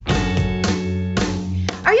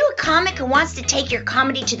comic who wants to take your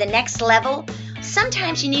comedy to the next level?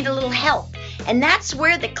 Sometimes you need a little help, and that's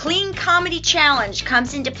where the Clean Comedy Challenge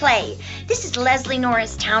comes into play. This is Leslie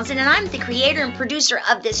Norris Townsend, and I'm the creator and producer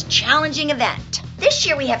of this challenging event. This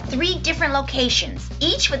year we have 3 different locations,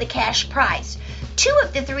 each with a cash prize. 2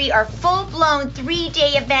 of the 3 are full-blown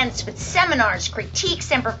 3-day events with seminars,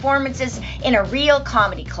 critiques, and performances in a real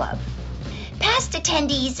comedy club. Past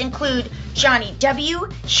attendees include Johnny W.,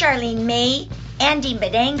 Charlene May, Andy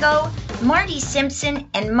Bedango, Marty Simpson,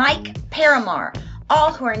 and Mike Paramar,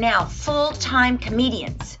 all who are now full-time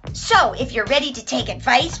comedians. So, if you're ready to take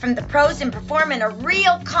advice from the pros and perform in a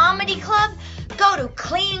real comedy club, go to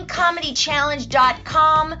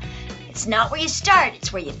cleancomedychallenge.com. It's not where you start,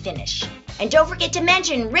 it's where you finish. And don't forget to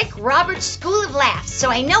mention Rick Roberts' School of Laughs, so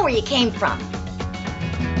I know where you came from.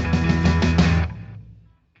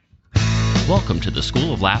 Welcome to the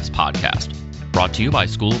School of Laughs podcast, brought to you by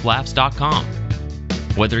schooloflaughs.com.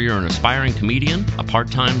 Whether you're an aspiring comedian, a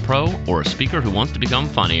part-time pro, or a speaker who wants to become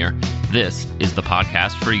funnier, this is the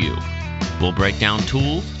podcast for you. We'll break down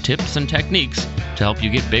tools, tips, and techniques to help you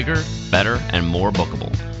get bigger, better, and more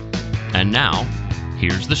bookable. And now,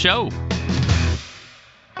 here's the show.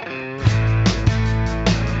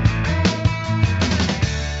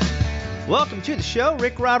 Welcome to the show.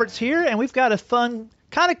 Rick Roberts here, and we've got a fun,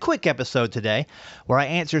 kind of quick episode today where I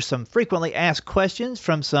answer some frequently asked questions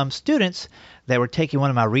from some students that were taking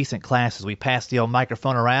one of my recent classes. We passed the old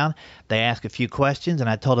microphone around. They asked a few questions, and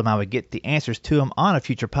I told them I would get the answers to them on a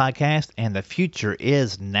future podcast, and the future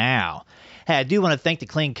is now. Hey, I do want to thank the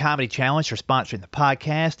Clean Comedy Challenge for sponsoring the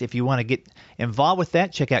podcast. If you want to get involved with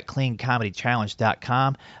that, check out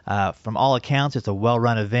cleancomedychallenge.com. From all accounts, it's a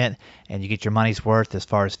well-run event, and you get your money's worth as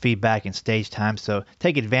far as feedback and stage time. So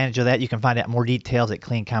take advantage of that. You can find out more details at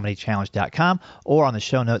cleancomedychallenge.com or on the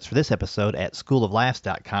show notes for this episode at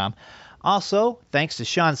schooloflaughs.com. Also, thanks to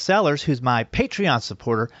Sean Sellers, who's my Patreon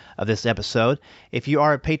supporter of this episode. If you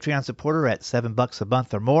are a Patreon supporter at $7 a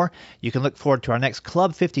month or more, you can look forward to our next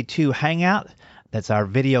Club 52 Hangout. That's our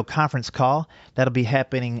video conference call. That'll be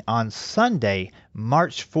happening on Sunday,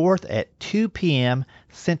 March 4th at 2 p.m.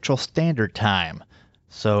 Central Standard Time.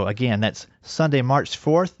 So again, that's Sunday, March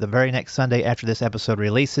 4th, the very next Sunday after this episode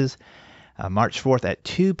releases. March 4th at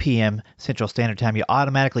 2 p.m. Central Standard Time. You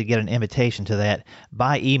automatically get an invitation to that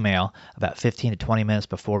by email about 15 to 20 minutes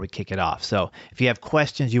before we kick it off. So if you have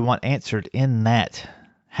questions you want answered in that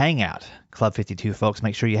hangout, Club 52 folks,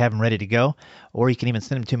 make sure you have them ready to go, or you can even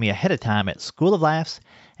send them to me ahead of time at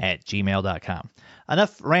schooloflaughs@gmail.com.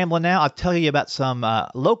 Enough rambling now. I'll tell you about some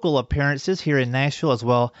local appearances here in Nashville, as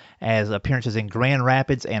well as appearances in Grand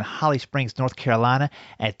Rapids and Holly Springs, North Carolina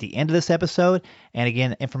at the end of this episode. And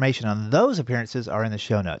again, information on those appearances are in the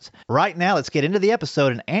show notes. Right now, let's get into the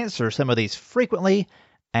episode and answer some of these frequently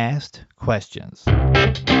asked questions.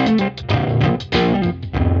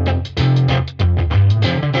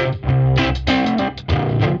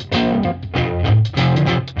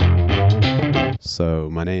 So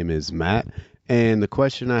my name is Matt, and the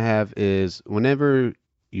question I have is, whenever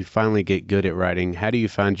you finally get good at writing, how do you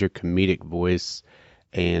find your comedic voice,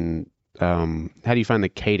 and how do you find the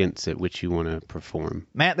cadence at which you want to perform?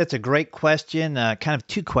 Matt, that's a great question. Kind of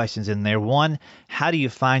 2 questions in there. 1, how do you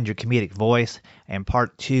find your comedic voice? And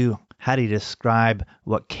part 2, how do you describe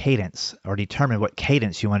what cadence or determine what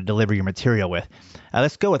cadence you want to deliver your material with?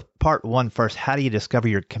 Let's go with part 1 first. How do you discover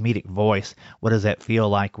your comedic voice? What does that feel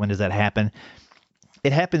like? When does that happen?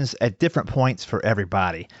 It happens at different points for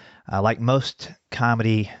everybody. Like most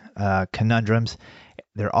comedy conundrums,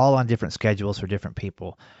 they're all on different schedules for different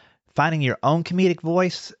people. Finding your own comedic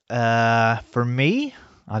voice, for me,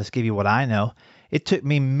 I'll just give you what I know. It took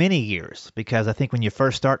me many years, because I think when you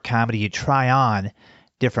first start comedy, you try on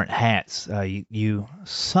different hats. You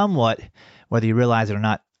somewhat, whether you realize it or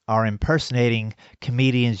not, are impersonating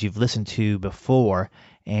comedians you've listened to before,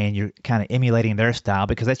 and you're kind of emulating their style,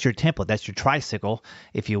 because that's your template, that's your tricycle,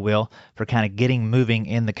 if you will, for kind of getting moving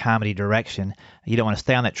in the comedy direction. You don't want to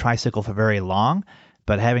stay on that tricycle for very long,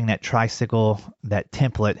 but having that tricycle, that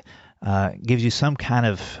template, gives you some kind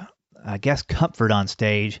of, I guess, comfort on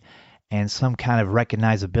stage and some kind of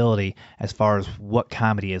recognizability as far as what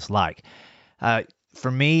comedy is like.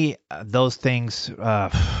 For me, those things,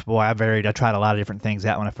 boy, I varied. I tried a lot of different things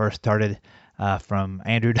out when I first started, from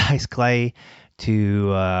Andrew Dice Clay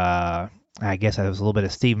to, I guess I was a little bit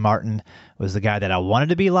of Steve Martin was the guy that I wanted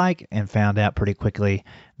to be like, and found out pretty quickly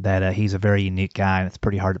that he's a very unique guy, and it's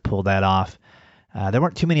pretty hard to pull that off. There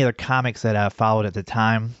weren't too many other comics that I followed at the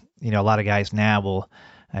time. You know, a lot of guys now will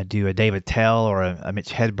do a Dave Attell or a Mitch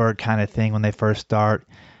Hedberg kind of thing when they first start.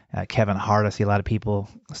 Kevin Hart, I see a lot of people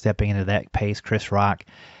stepping into that pace, Chris Rock.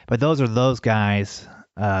 But those are those guys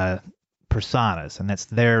personas, and that's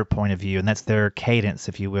their point of view, and that's their cadence,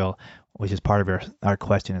 if you will, which is part of our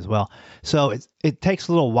question as well. So it takes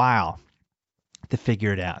a little while to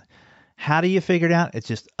figure it out. How do you figure it out? It's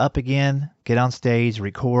just up again, get on stage,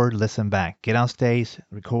 record, listen back. Get on stage,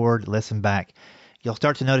 record, listen back. You'll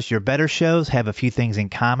start to notice your better shows have a few things in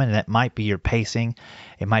common, and that might be your pacing.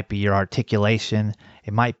 It might be your articulation.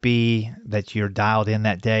 It might be that you're dialed in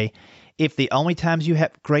that day. If the only times you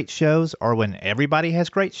have great shows are when everybody has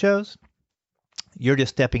great shows, you're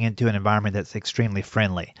just stepping into an environment that's extremely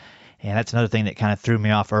friendly. And that's another thing that kind of threw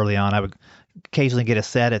me off early on. I would occasionally get a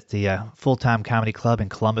set at the Full-Time Comedy Club in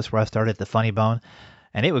Columbus, where I started at the Funny Bone,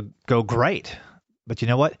 and it would go great. But you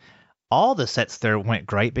know what? All the sets there went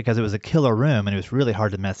great because it was a killer room, and it was really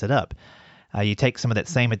hard to mess it up. You take some of that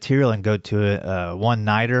same material and go to a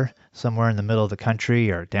one-nighter somewhere in the middle of the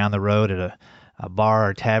country or down the road at a bar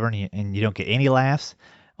or tavern, and you don't get any laughs.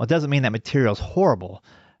 Well, it doesn't mean that material's horrible,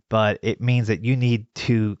 but it means that you need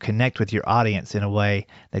to connect with your audience in a way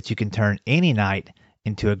that you can turn any night,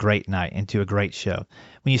 into a great show.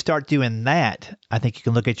 When you start doing that, I think you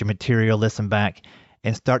can look at your material, listen back,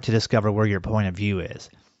 and start to discover where your point of view is.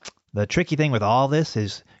 The tricky thing with all this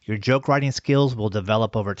is your joke writing skills will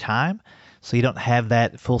develop over time, so you don't have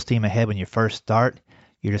that full steam ahead when you first start.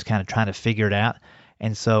 You're just kind of trying to figure it out.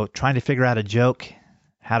 And so trying to figure out a joke,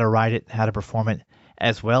 how to write it, how to perform it,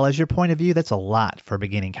 as well as your point of view, that's a lot for a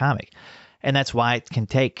beginning comic. And that's why it can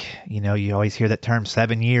take, you always hear that term,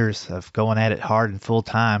 7 years of going at it hard and full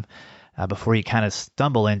time before you kind of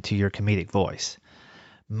stumble into your comedic voice.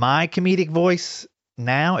 My comedic voice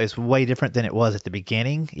now is way different than it was at the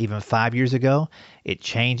beginning, even 5 years ago. It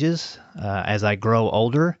changes as I grow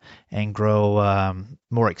older and grow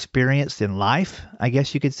more experienced in life, I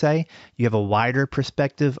guess you could say. You have a wider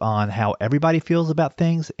perspective on how everybody feels about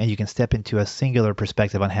things, and you can step into a singular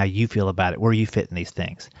perspective on how you feel about it, where you fit in these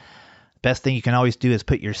things. Best thing you can always do is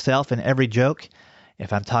put yourself in every joke.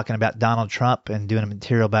 If I'm talking about Donald Trump and doing a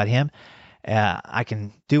material about him, I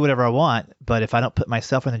can do whatever I want, but if I don't put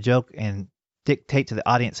myself in the joke and dictate to the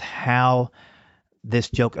audience how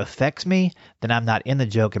this joke affects me, then I'm not in the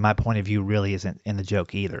joke, and my point of view really isn't in the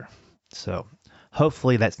joke either. So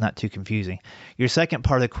hopefully that's not too confusing. Your second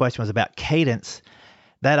part of the question was about cadence.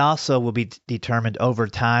 That also will be determined over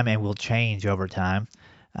time and will change over time.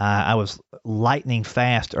 I was lightning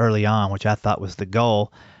fast early on, which I thought was the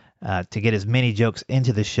goal, to get as many jokes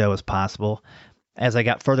into the show as possible. As I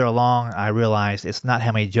got further along, I realized it's not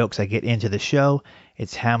how many jokes I get into the show,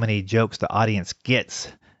 it's how many jokes the audience gets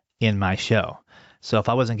in my show. So if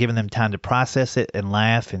I wasn't giving them time to process it and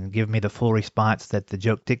laugh and give me the full response that the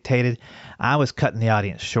joke dictated, I was cutting the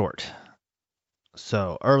audience short.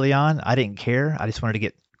 So early on, I didn't care. I just wanted to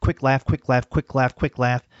get quick laugh, quick laugh, quick laugh, quick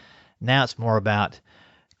laugh. Now it's more about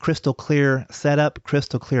crystal clear setup,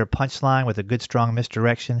 crystal clear punchline with a good strong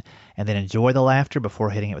misdirection, and then enjoy the laughter before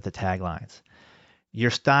hitting it with the taglines. Your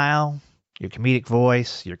style, your comedic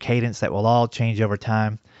voice, your cadence, that will all change over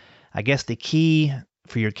time. I guess the key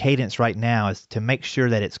for your cadence right now is to make sure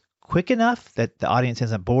that it's quick enough that the audience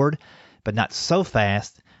isn't bored, but not so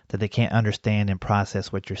fast that they can't understand and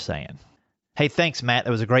process what you're saying. Hey, thanks, Matt.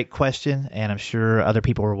 That was a great question, and I'm sure other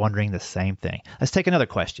people were wondering the same thing. Let's take another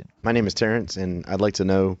question. My name is Terrence, and I'd like to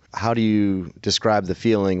know, how do you describe the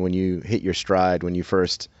feeling when you hit your stride, when you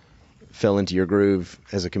first fell into your groove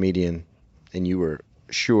as a comedian and you were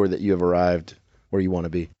sure that you have arrived where you want to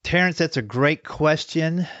be? Terrence, that's a great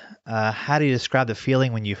question. How do you describe the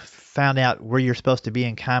feeling when you found out where you're supposed to be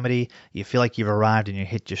in comedy, you feel like you've arrived and you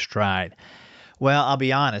hit your stride? Well, I'll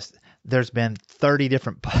be honest. There's been 30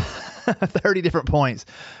 different points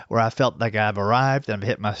where I felt like I've arrived and I've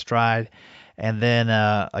hit my stride. And then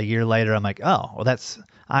a year later, I'm like, oh, well,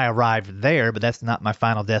 I arrived there, but that's not my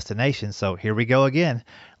final destination. So here we go again.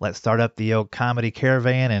 Let's start up the old comedy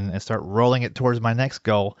caravan and start rolling it towards my next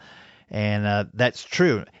goal. And that's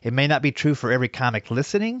true. It may not be true for every comic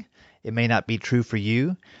listening. It may not be true for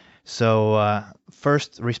you. So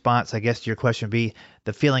first response, I guess, to your question would be,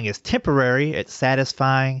 the feeling is temporary. It's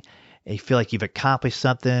satisfying. You feel like you've accomplished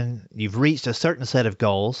something. You've reached a certain set of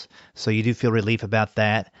goals. So you do feel relief about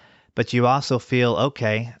that. But you also feel,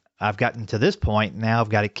 okay, I've gotten to this point. Now I've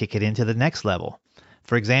got to kick it into the next level.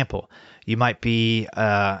 For example, you might be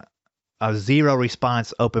a zero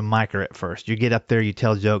response open micer at first. You get up there, you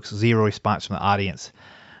tell jokes, zero response from the audience,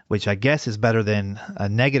 which I guess is better than a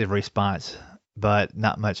negative response, but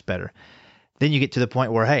not much better. Then you get to the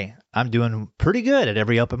point where, hey, I'm doing pretty good at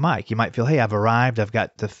every open mic. You might feel, hey, I've arrived. I've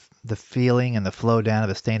got the feeling and the flow down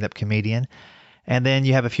of a stand-up comedian. And then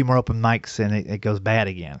you have a few more open mics and it goes bad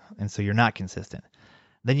again. And so you're not consistent.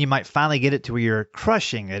 Then you might finally get it to where you're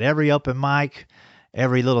crushing at every open mic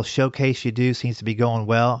Every little showcase you do seems to be going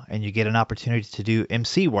well, and you get an opportunity to do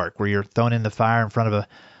MC work where you're thrown in the fire in front of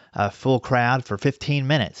a full crowd for 15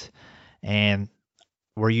 minutes. And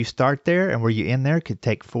where you start there and where you end there could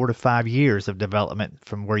take 4 to 5 years of development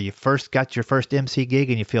from where you first got your first MC gig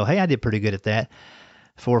and you feel, hey, I did pretty good at that.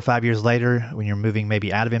 4 or 5 years later, when you're moving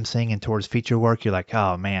maybe out of MCing and towards feature work, you're like,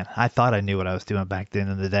 oh man, I thought I knew what I was doing back then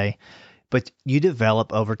in the day. But you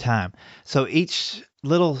develop over time. So each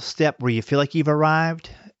little step where you feel like you've arrived,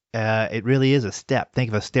 it really is a step. Think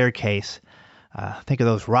of a staircase. Think of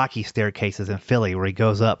those rocky staircases in Philly where he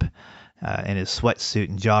goes up in his sweatsuit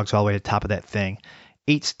and jogs all the way to the top of that thing.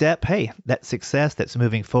 Each step, hey, that's success, that's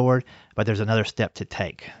moving forward, but there's another step to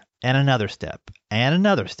take, and another step, and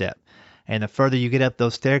another step. And the further you get up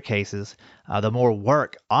those staircases, the more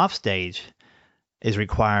work off stage is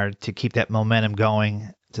required to keep that momentum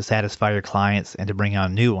going, to satisfy your clients and to bring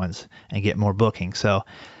on new ones and get more booking. So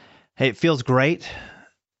hey, it feels great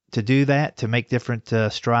to do that, to make different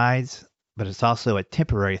strides, but it's also a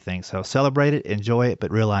temporary thing. So celebrate it, enjoy it,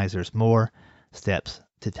 but realize there's more steps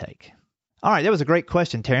to take. All right, that was a great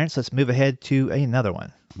question, Terrence. Let's move ahead to another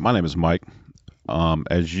one. My name is Mike.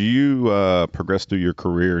 As you progress through your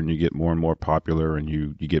career and you get more and more popular and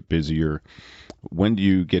you get busier, when do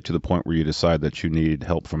you get to the point where you decide that you need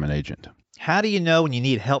help from an agent? How do you know when you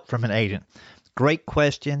need help from an agent? Great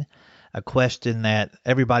question. A question that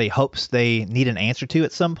everybody hopes they need an answer to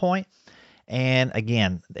at some point. And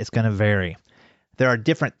again, it's going to vary. There are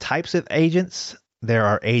different types of agents. There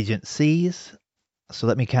are agencies. So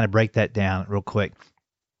let me kind of break that down real quick.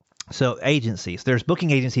 So agencies, there's booking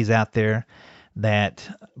agencies out there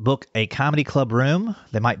that book a comedy club room.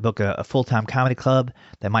 They might book a full-time comedy club.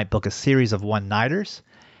 They might book a series of one-nighters,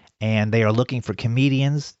 and they are looking for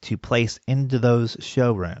comedians to place into those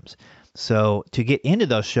showrooms. So to get into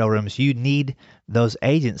those showrooms, you need those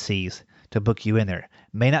agencies to book you in there.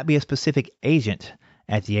 May not be a specific agent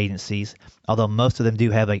at the agencies, although most of them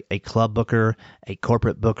do have a club booker, a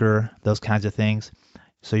corporate booker, those kinds of things.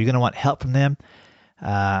 So you're going to want help from them.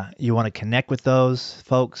 You want to connect with those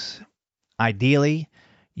folks. Ideally,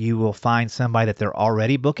 you will find somebody that they're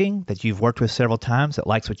already booking, that you've worked with several times, that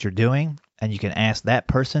likes what you're doing, and you can ask that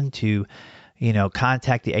person to,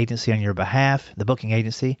 contact the agency on your behalf, the booking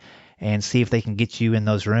agency, and see if they can get you in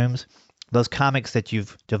those rooms. Those comics that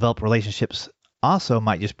you've developed relationships also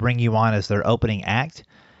might just bring you on as their opening act,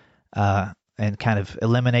 and kind of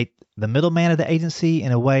eliminate the middleman of the agency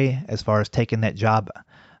in a way, as far as taking that job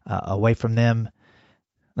away from them.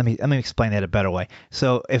 Let me explain that a better way.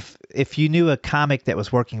 So if you knew a comic that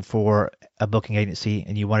was working for a booking agency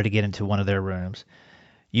and you wanted to get into one of their rooms,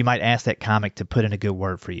 you might ask that comic to put in a good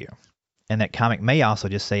word for you. And that comic may also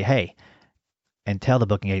just say, hey, and tell the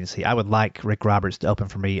booking agency, I would like Rick Roberts to open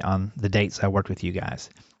for me on the dates I worked with you guys.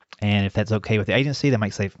 And if that's okay with the agency, they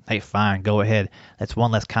might say, hey, fine, go ahead. That's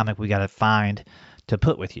one less comic we got to find to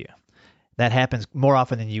put with you. That happens more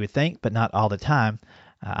often than you would think, but not all the time.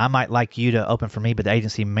 I might like you to open for me, but the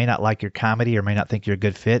agency may not like your comedy or may not think you're a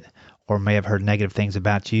good fit or may have heard negative things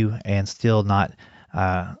about you and still not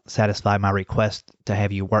satisfy my request to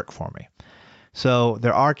have you work for me. So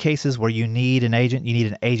there are cases where you need an agent. You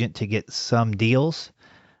need an agent to get some deals,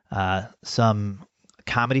 some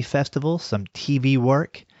comedy festivals, some TV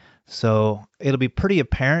work. So it'll be pretty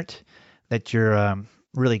apparent that you're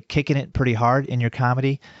really kicking it pretty hard in your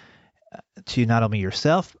comedy to not only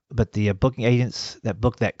yourself, but the booking agents that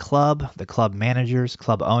book that club, the club managers,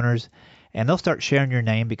 club owners, and they'll start sharing your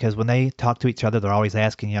name because when they talk to each other, they're always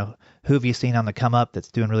asking, who have you seen on the come up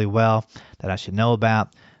that's doing really well that I should know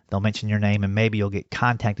about? They'll mention your name and maybe you'll get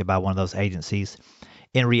contacted by one of those agencies.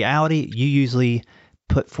 In reality, you usually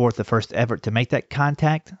put forth the first effort to make that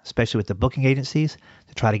contact, especially with the booking agencies,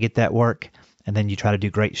 to try to get that work, and then you try to do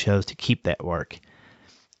great shows to keep that work.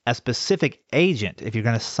 A specific agent, if you're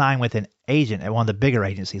going to sign with an agent at one of the bigger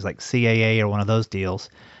agencies like CAA or one of those deals,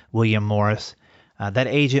 William Morris, that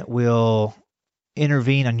agent will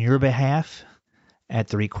intervene on your behalf at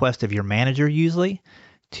the request of your manager usually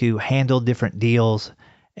to handle different deals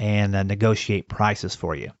and negotiate prices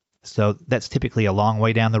for you. So that's typically a long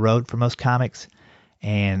way down the road for most comics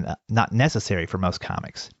and not necessary for most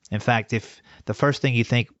comics. In fact, if the first thing you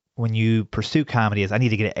think when you pursue comedy is I need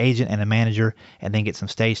to get an agent and a manager and then get some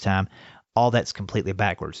stage time, all that's completely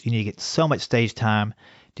backwards. You need to get so much stage time,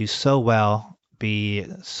 do so well, be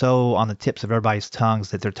so on the tips of everybody's tongues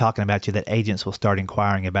that they're talking about you that agents will start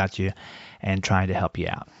inquiring about you and trying to help you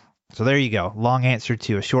out. So there you go. Long answer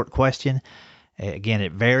to a short question. Again,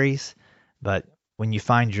 it varies, but when you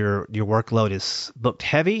find your workload is booked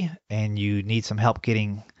heavy and you need some help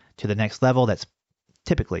getting to the next level, that's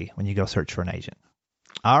typically when you go search for an agent.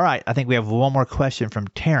 All right, I think we have one more question from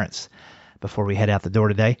Terrence before we head out the door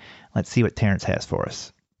today. Let's see what Terrence has for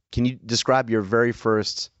us. Can you describe your very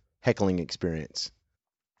first heckling experience?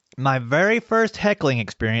 My very first heckling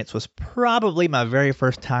experience was probably my very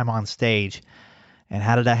first time on stage. And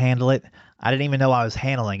how did I handle it? I didn't even know I was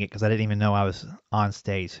handling it because I didn't even know I was on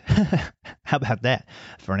stage. How about that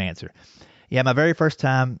for an answer? Yeah, my very first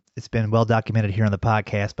time, it's been well documented here on the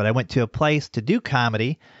podcast, but I went to a place to do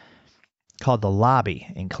comedy called The Lobby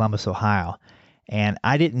in Columbus, Ohio. And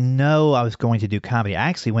I didn't know I was going to do comedy. I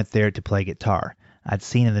actually went there to play guitar. I'd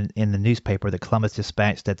seen in the newspaper, the Columbus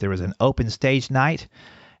Dispatch, that there was an open stage night.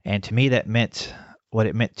 And to me, that meant what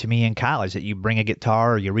it meant to me in college, that you bring a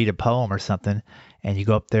guitar or you read a poem or something, and you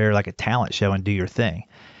go up there like a talent show and do your thing.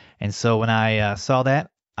 And so when I saw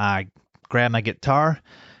that, I grabbed my guitar,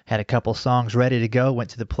 had a couple songs ready to go,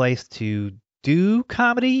 went to the place to do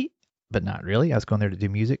comedy, but not really. I was going there to do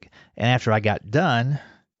music. And after I got done,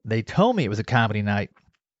 they told me it was a comedy night,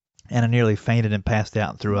 and I nearly fainted and passed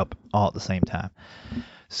out and threw up all at the same time.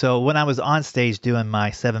 So when I was on stage doing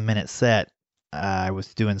my 7-minute set, I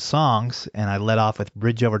was doing songs, and I led off with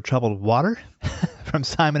Bridge Over Troubled Water from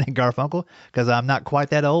Simon and Garfunkel, because I'm not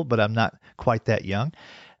quite that old, but I'm not quite that young.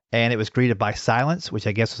 And it was greeted by silence, which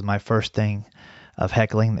I guess was my first thing of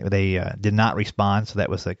heckling. They did not respond, so that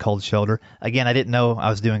was a cold shoulder. Again, I didn't know I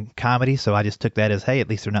was doing comedy, so I just took that as, hey, at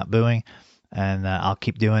least they're not booing, and I'll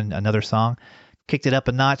keep doing another song. Kicked it up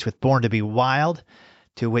a notch with Born to Be Wild,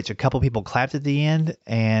 to which a couple people clapped at the end,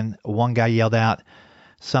 and one guy yelled out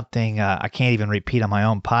something I can't even repeat on my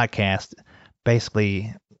own podcast.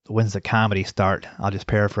 Basically, when's the comedy start? I'll just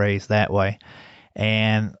paraphrase that way.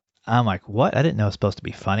 And I'm like, what? I didn't know it was supposed to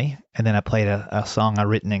be funny. And then I played a song I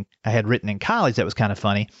had written in college that was kind of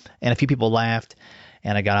funny, and a few people laughed,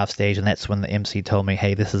 and I got off stage, and that's when the MC told me,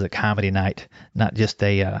 hey, this is a comedy night, not just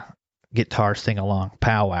a guitar sing-along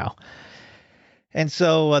powwow. And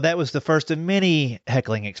so that was the first of many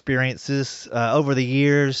heckling experiences. Over the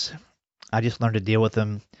years, I just learned to deal with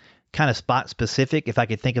them kind of spot specific. If I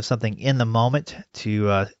could think of something in the moment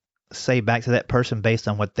to say back to that person based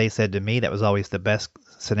on what they said to me, that was always the best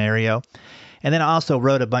scenario. And then I also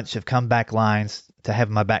wrote a bunch of comeback lines to have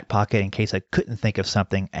in my back pocket in case I couldn't think of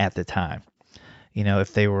something at the time. You know,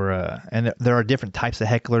 if they were, and there are different types of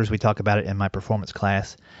hecklers. We talk about it in my performance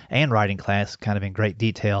class and writing class, kind of in great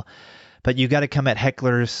detail. But you got to come at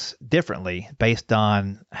hecklers differently based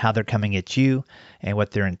on how they're coming at you and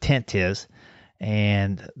what their intent is.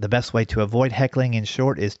 And the best way to avoid heckling, in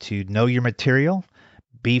short, is to know your material,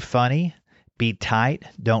 be funny, be tight,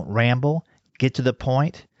 don't ramble, get to the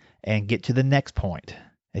point, and get to the next point.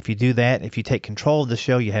 If you do that, if you take control of the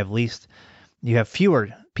show, you have fewer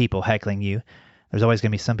people heckling you. There's always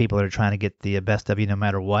going to be some people that are trying to get the best of you no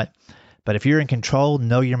matter what. But if you're in control,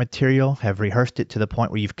 know your material, have rehearsed it to the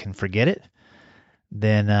point where you can forget it,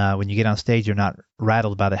 then when you get on stage, you're not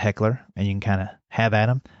rattled by the heckler, and you can kind of have at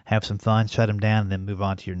them, have some fun, shut them down, and then move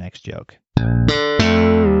on to your next joke.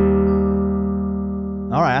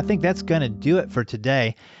 All right, I think that's going to do it for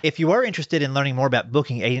today. If you are interested in learning more about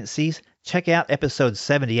booking agencies, check out episode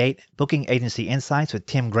 78, Booking Agency Insights with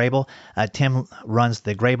Tim Grable. Tim runs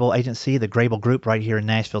the Grable Agency, the Grable Group right here in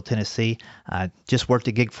Nashville, Tennessee. Just worked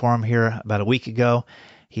a gig for him here about a week ago.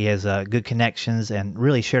 He has good connections and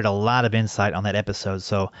really shared a lot of insight on that episode.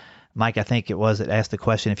 So, Mike, I think it was that asked the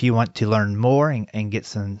question, if you want to learn more and get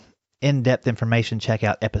some in-depth information, check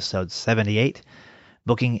out episode 78.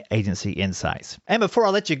 Booking Agency Insights. And before I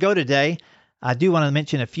let you go today, I do want to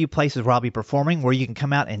mention a few places where I'll be performing where you can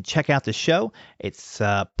come out and check out the show. It's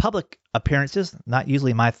public appearances, not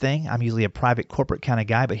usually my thing. I'm usually a private corporate kind of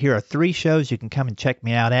guy, but here are 3 shows you can come and check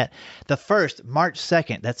me out at. The first, March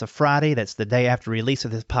 2nd, that's a Friday. That's the day after release of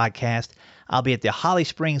this podcast. I'll be at the Holly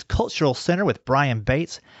Springs Cultural Center with Brian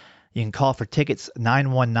Bates. You can call for tickets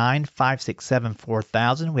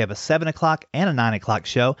 919-567-4000. We have a 7 o'clock and a 9 o'clock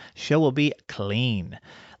show. Show will be clean.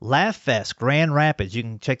 Laugh Fest, Grand Rapids. You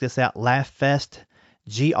can check this out,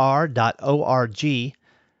 laughfestgr.org.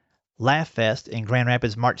 Laugh Fest in Grand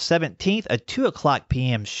Rapids, March 17th, a 2 o'clock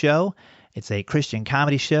p.m. show. It's a Christian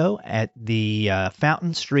comedy show at the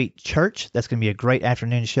Fountain Street Church. That's going to be a great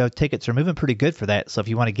afternoon show. Tickets are moving pretty good for that. So if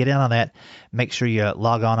you want to get in on that, make sure you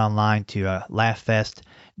log on online to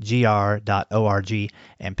laughfestgr.org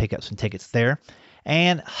and pick up some tickets there.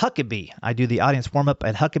 And Huckabee. I do the audience warm-up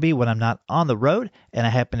at Huckabee when I'm not on the road, and I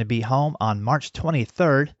happen to be home on March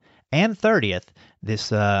 23rd and 30th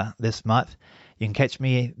this month. You can catch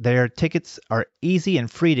me there. Tickets are easy and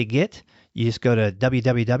free to get. You just go to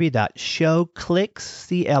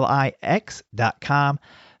www.showclix.com,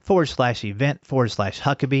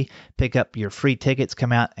 /event/Huckabee. Pick up your free tickets.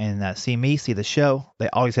 Come out and see me, see the show. They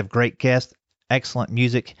always have great guests, excellent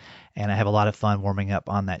music, and I have a lot of fun warming up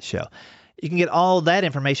on that show. You can get all that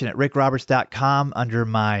information at rickroberts.com under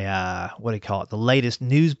my, the latest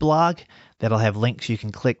news blog. That'll have links you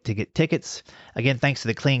can click to get tickets. Again, thanks to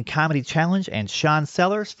the Clean Comedy Challenge and Sean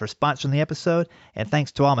Sellers for sponsoring the episode. And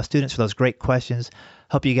thanks to all my students for those great questions.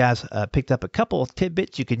 Hope you guys picked up a couple of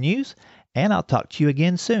tidbits you can use. And I'll talk to you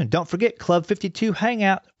again soon. Don't forget Club 52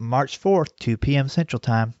 Hangout, March 4th, 2 p.m. Central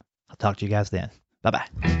Time. I'll talk to you guys then. Bye-bye.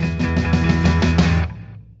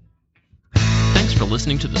 Thanks for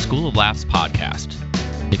listening to the School of Laughs podcast.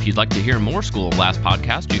 If you'd like to hear more School of Laughs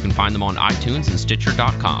podcasts, you can find them on iTunes and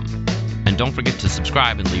Stitcher.com. And don't forget to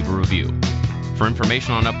subscribe and leave a review. For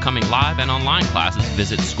information on upcoming live and online classes,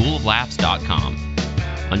 visit schooloflaughs.com.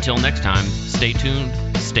 Until next time, stay tuned,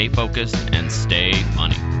 stay focused, and stay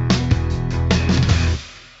funny.